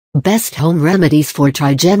Best home remedies for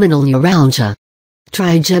trigeminal neuralgia.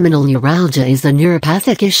 Trigeminal neuralgia is a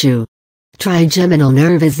neuropathic issue. Trigeminal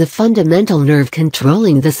nerve is the fundamental nerve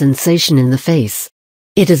controlling the sensation in the face.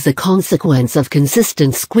 It is the consequence of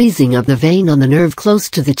consistent squeezing of the vein on the nerve close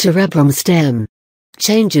to the cerebrum stem.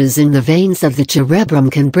 Changes in the veins of the cerebrum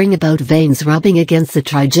can bring about veins rubbing against the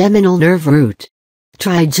trigeminal nerve root.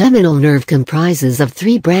 Trigeminal nerve comprises of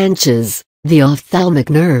 3 branches: the ophthalmic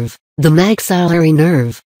nerve, the maxillary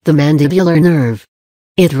nerve, the mandibular nerve.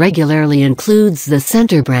 It regularly includes the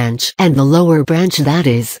center branch and the lower branch, that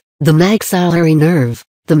is, the maxillary nerve,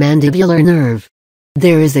 the mandibular nerve.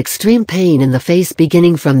 There is extreme pain in the face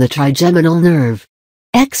beginning from the trigeminal nerve.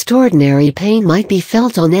 Extraordinary pain might be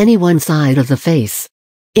felt on any one side of the face.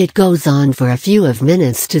 It goes on for a few of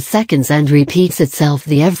minutes to seconds and repeats itself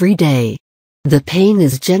every day. The pain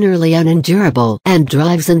is generally unendurable and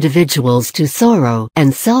drives individuals to sorrow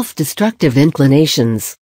and self-destructive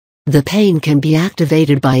inclinations. The pain can be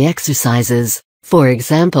activated by exercises, for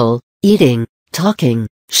example, eating, talking,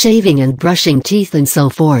 shaving and brushing teeth and so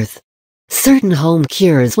forth. Certain home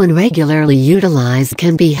cures, when regularly utilized,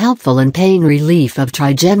 can be helpful in pain relief of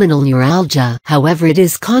trigeminal neuralgia. However, it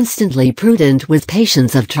is constantly prudent with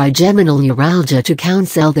patients of trigeminal neuralgia to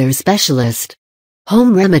counsel their specialist.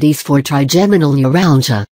 Home remedies for trigeminal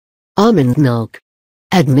neuralgia. Almond milk.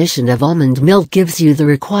 Admission of almond milk gives you the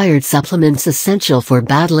required supplements essential for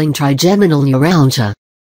battling trigeminal neuralgia.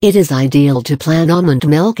 It is ideal to plan almond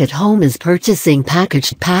milk at home as purchasing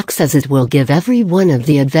packaged packs, as it will give every one of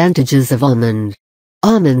the advantages of almond.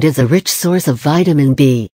 Almond is a rich source of vitamin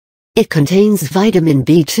B. It contains vitamin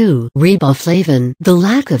B2, riboflavin, the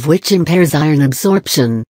lack of which impairs iron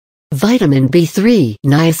absorption. Vitamin B3,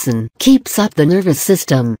 niacin, keeps up the nervous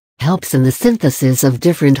system, helps in the synthesis of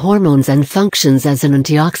different hormones and functions as an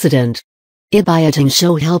antioxidant.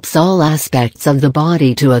 Biotin helps all aspects of the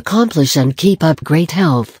body to accomplish and keep up great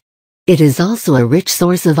health. It is also a rich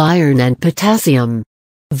source of iron and potassium.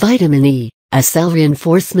 Vitamin E, a cell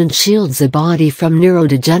reinforcement, shields the body from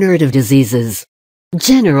neurodegenerative diseases.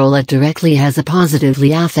 It directly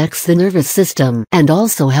positively affects the nervous system and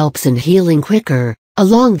also helps in healing quicker.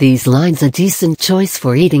 Along these lines, a decent choice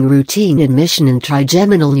for eating routine admission in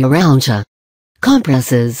trigeminal neuralgia.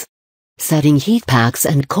 Comprises. Setting heat packs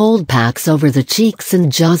and cold packs over the cheeks and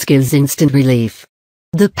jaws gives instant relief.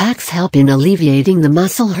 The packs help in alleviating the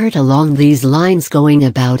muscle hurt along these lines, going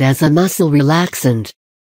about as a muscle relaxant.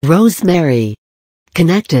 Rosemary.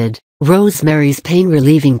 Connected. Rosemary's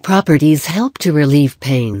pain-relieving properties help to relieve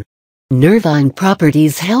pain. Nervine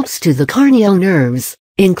properties helps to the cranial nerves,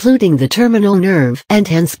 including the terminal nerve, and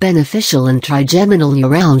hence beneficial in trigeminal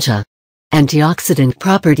neuralgia. Antioxidant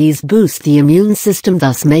properties boost the immune system,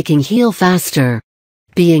 thus making heal faster.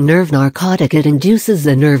 Being nerve narcotic, it induces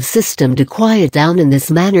the nerve system to quiet down in this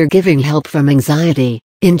manner, giving help from anxiety,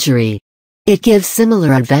 injury. It gives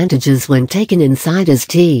similar advantages when taken inside as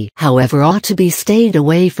tea, however ought to be stayed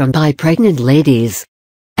away from by pregnant ladies.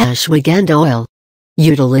 Ashwagandha oil.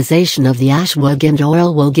 Utilization of the ashwagandha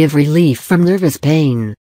oil will give relief from nervous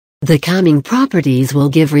pain. The calming properties will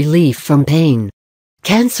give relief from pain.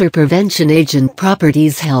 Cancer prevention agent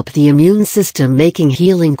properties help the immune system, making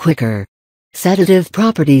healing quicker. Sedative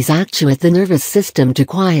properties actuate the nervous system to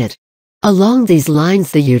quiet. Along these lines,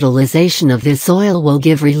 the utilization of this oil will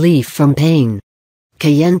give relief from pain.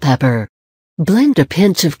 Cayenne pepper. Blend a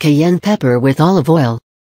pinch of cayenne pepper with olive oil.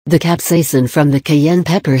 The capsaicin from the cayenne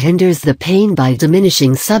pepper hinders the pain by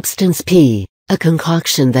diminishing substance P, a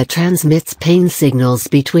concoction that transmits pain signals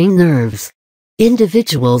between nerves.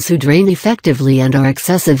 Individuals who drain effectively and are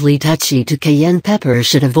excessively touchy to cayenne pepper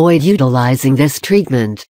should avoid utilizing this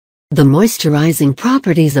treatment. The moisturizing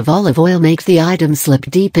properties of olive oil make the item slip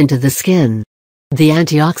deep into the skin. The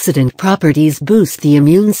antioxidant properties boost the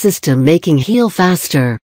immune system, making heal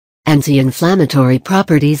faster. Anti-inflammatory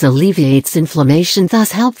properties alleviates inflammation,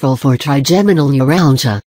 thus helpful for trigeminal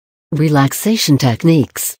neuralgia. Relaxation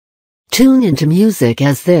techniques. Tune into music,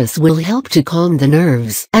 as this will help to calm the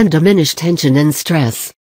nerves and diminish tension and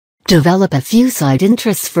stress. Develop a few side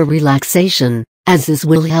interests for relaxation, as this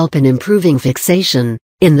will help in improving fixation.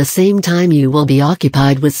 In the same time, you will be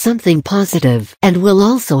occupied with something positive and will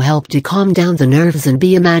also help to calm down the nerves and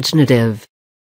be imaginative.